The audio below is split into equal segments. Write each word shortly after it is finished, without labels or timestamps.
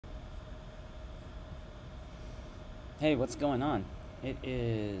Hey, what's going on? It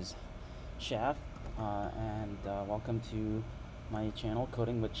is Shaf, and welcome to my channel,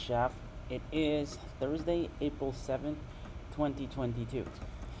 Coding with Shaf. It is Thursday, April 7th, 2022.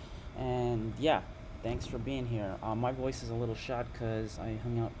 And yeah, thanks for being here. My voice is a little shot because I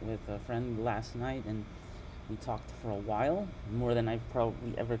hung out with a friend last night and we talked for a while, more than I've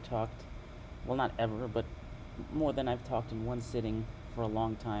probably ever talked. Well, not ever, but more than I've talked in one sitting for a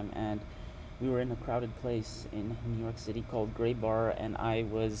long time. And we were in a crowded place in New York City called Gray Bar, and it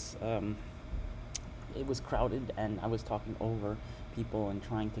was crowded, and I was talking over people and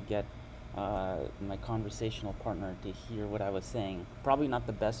trying to get my conversational partner to hear what I was saying. Probably not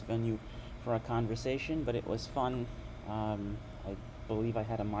the best venue for a conversation, but it was fun. I believe I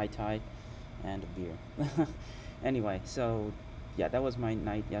had a Mai Tai and a beer. Anyway, so yeah, that was my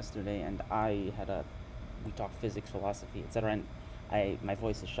night yesterday, and we talked physics, philosophy, etc. And my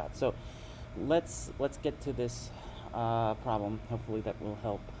voice is shot. So let's get to this problem. Hopefully that will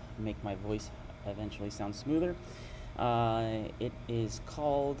help make my voice eventually sound smoother. It is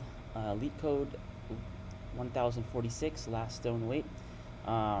called Leetcode 1046, last stone weight.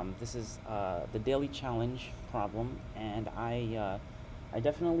 This is the daily challenge problem, and I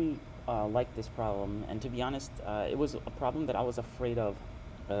definitely like this problem. And to be honest, it was a problem that I was afraid of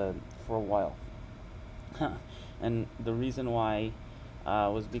for a while. And the reason why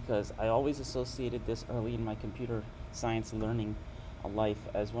was because I always associated this early in my computer science learning life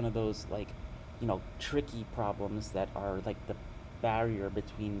as one of those, like, tricky problems that are like the barrier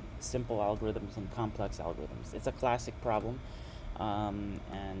between simple algorithms and complex algorithms. It's a classic problem, and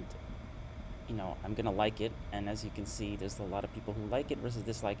I'm gonna like it. And as you can see, there's a lot of people who like it versus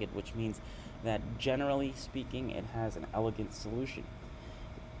dislike it, which means that generally speaking, it has an elegant solution.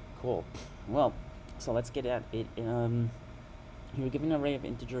 Cool. Well, so let's get at it. You're given an array of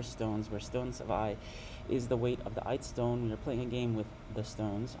integer stones where stones of I is the weight of the ith stone. We are playing a game with the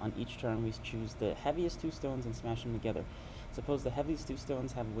stones. On each turn, we choose the heaviest two stones and smash them together. Suppose the heaviest two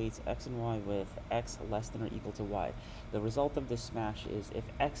stones have weights x and y with x less than or equal to y. The result of this smash is if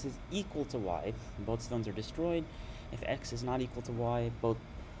x is equal to y, both stones are destroyed. If x is not equal to y,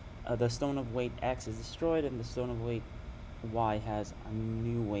 the stone of weight x is destroyed, and the stone of weight y has a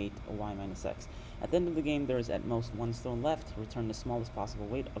new weight, y minus x. At the end of the game, there is at most one stone left. Return the smallest possible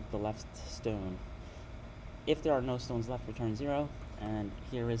weight of the left stone. If there are no stones left, return 0. And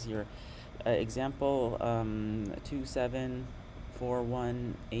here is your example, 2, 7, 4,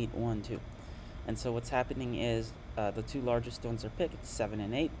 1, 8, 1, 2. And so what's happening is the two largest stones are picked, 7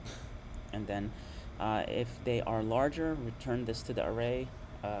 and 8. And then if they are larger, return this to the array.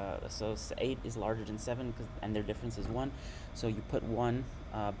 So 8 is larger than 7, and their difference is 1. So you put 1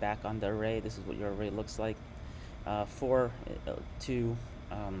 back on the array. This is what your array looks like. 4, 2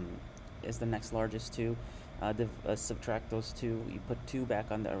 is the next largest 2. Subtract those 2. You put 2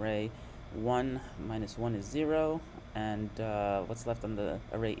 back on the array. 1 minus 1 is 0, and what's left on the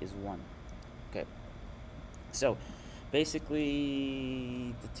array is 1. Okay. So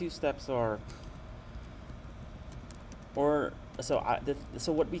basically, the two steps are, so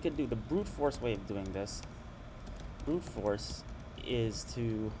what we could do, the brute force way of doing this, brute force, is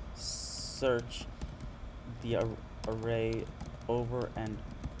to search the array over and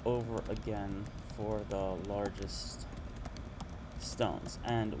over again for the largest stones.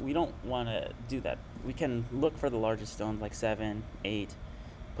 And we don't want to do that. We can look for the largest stones, like 7, 8,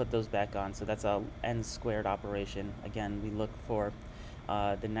 put those back on. So that's a n squared operation. Again, we look for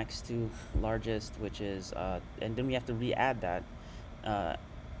the next two largest, which is, and then we have to re-add that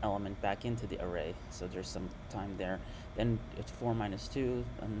element back into the array. So there's some time there. Then it's 4 minus 2,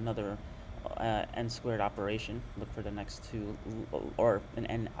 another n squared operation. Look for the next two, or an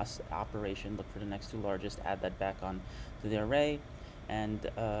n operation. Look for the next two largest. Add that back on to the array, and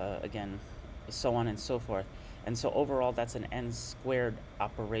again, so on and so forth. And so overall, that's an n squared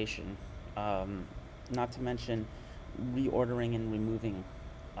operation. Not to mention reordering and removing,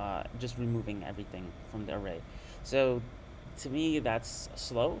 just removing everything from the array. So to me, that's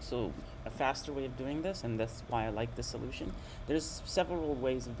slow. So a faster way of doing this, and that's why I like this solution. There's several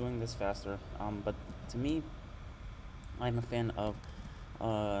ways of doing this faster, but to me, I'm a fan of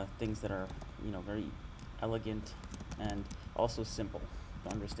things that are, very elegant and also simple to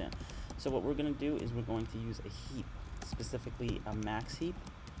understand. So what we're going to do is we're going to use a heap, specifically a max heap.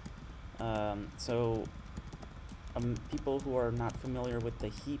 People who are not familiar with the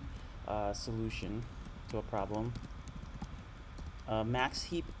heap solution to a problem, max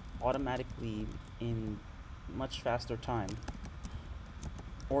heap automatically, in much faster time,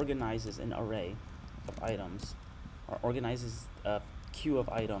 organizes an array of items, or organizes a queue of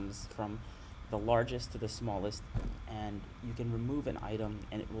items from the largest to the smallest, and you can remove an item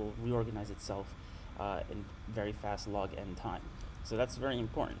and it will reorganize itself in very fast log n time. So that's very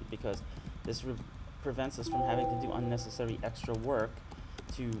important because this prevents us from having to do unnecessary extra work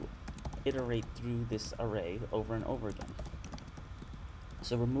to iterate through this array over and over again.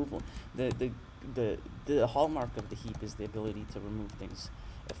 So removal, the hallmark of the heap is the ability to remove things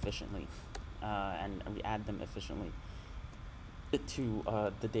efficiently and add them efficiently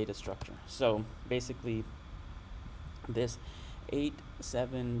to the data structure. So basically, this 8,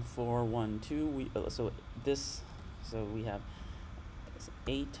 7, 4, 1, 2. We have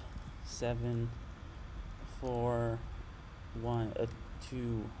 8, 7, 4, 1,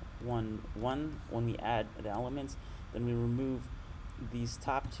 2, 1, 1. When we add the elements, then we remove these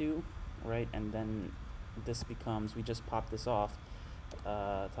top two, right? And then this becomes, we just pop this off,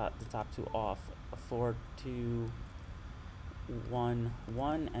 the top two off, 4, 2, 1,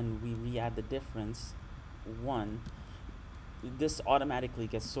 1, and we re-add the difference, 1. This automatically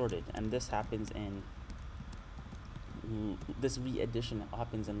gets sorted, and this happens in, this re-addition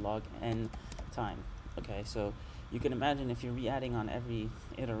happens in log n time. Okay, so you can imagine if you're re-adding on every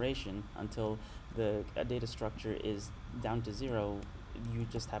iteration until the data structure is down to 0, you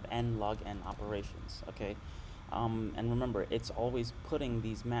just have n log n operations. Okay, and remember, it's always putting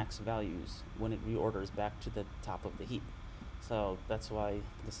these max values when it reorders back to the top of the heap. So that's why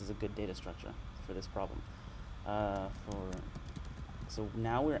this is a good data structure for this problem. So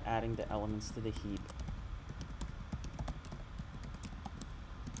now we're adding the elements to the heap.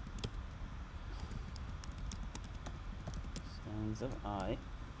 Stones of I.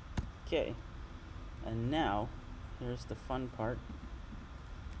 Okay, and now here's the fun part.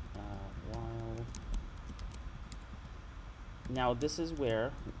 Now this is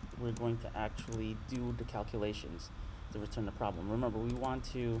where we're going to actually do the calculations to return the problem. Remember, we want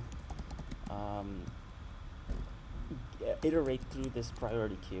to iterate through this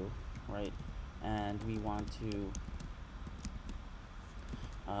priority queue, right? And we want to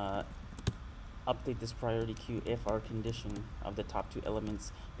update this priority queue if our condition of the top two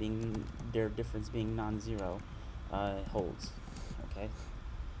elements being their difference being non-zero holds. Okay,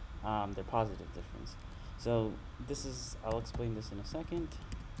 their positive difference. So this is, I'll explain this in a second.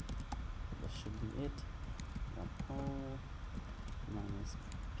 This should be it. Poll minus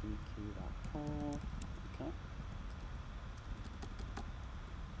pq.poll. Okay.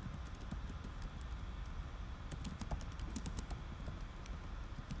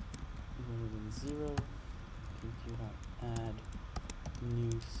 Greater than 0. pq.add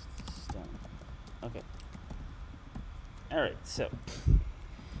new stone. Okay. All right. So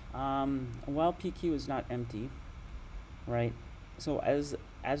while pq is not empty, right? So as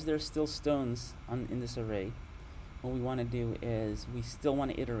there's still stones in this array, what we want to do is we still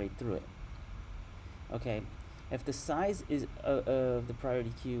want to iterate through it. Okay, if the size is of the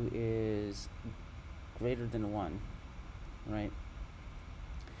priority queue is greater than 1, right?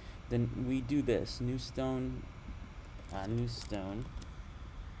 Then we do this: new stone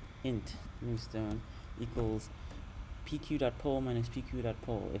int new stone equals pq.poll minus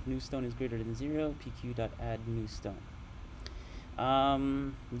pq.poll. If new stone is greater than 0, pq.add new stone.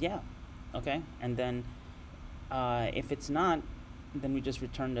 Yeah, okay, and then if it's not, then we just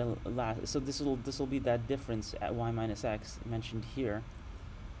return the last. So this will be that difference at y minus x mentioned here.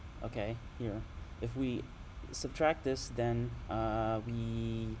 Okay, here. If we subtract this, then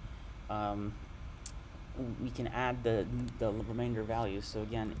we can add the remainder values. So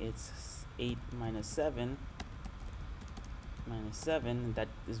again, it's 8 minus 7. Minus 7, that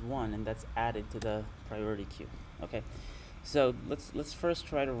is 1, and that's added to the priority queue. Okay, so let's first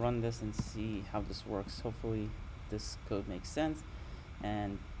try to run this and see how this works. Hopefully this code makes sense,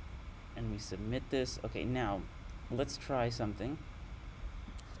 and we submit this. Okay, now let's try something.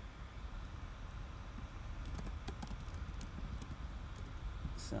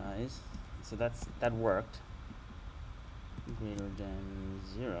 Size, so that worked. Greater than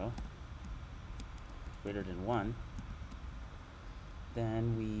 0, greater than 1.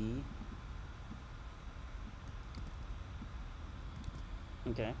 Then we,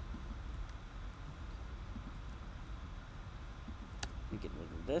 okay, we get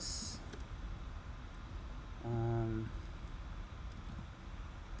rid of this.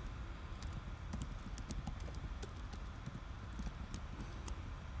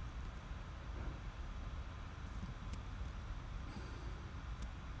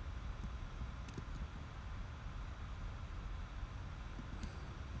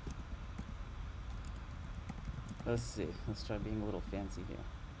 Let's see. Let's try being a little fancy here.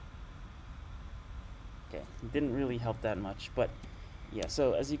 Okay, didn't really help that much, but yeah.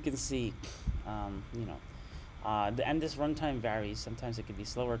 So as you can see, And this runtime varies. Sometimes it could be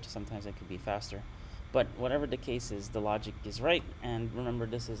slower, sometimes it could be faster. But whatever the case is, the logic is right. And remember,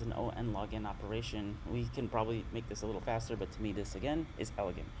 this is an O n login operation. We can probably make this a little faster, but to me, this again is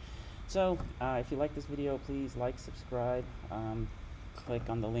elegant. So if you like this video, please like, subscribe, click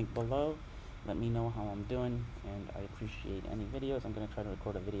on the link below. Let me know how I'm doing, and I appreciate any videos. I'm going to try to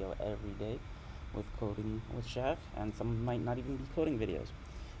record a video every day with coding with Chef, and some might not even be coding videos.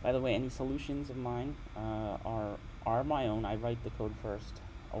 By the way, any solutions of mine are my own. I write the code first,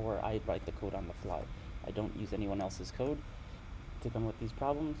 or I write the code on the fly. I don't use anyone else's code to come with these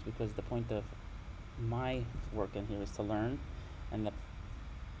problems, because the point of my work in here is to learn and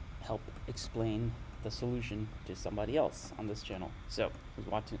help explain the solution to somebody else on this channel, so who's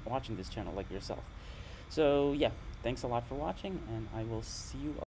watching this channel like yourself. So yeah, thanks a lot for watching, and I will see you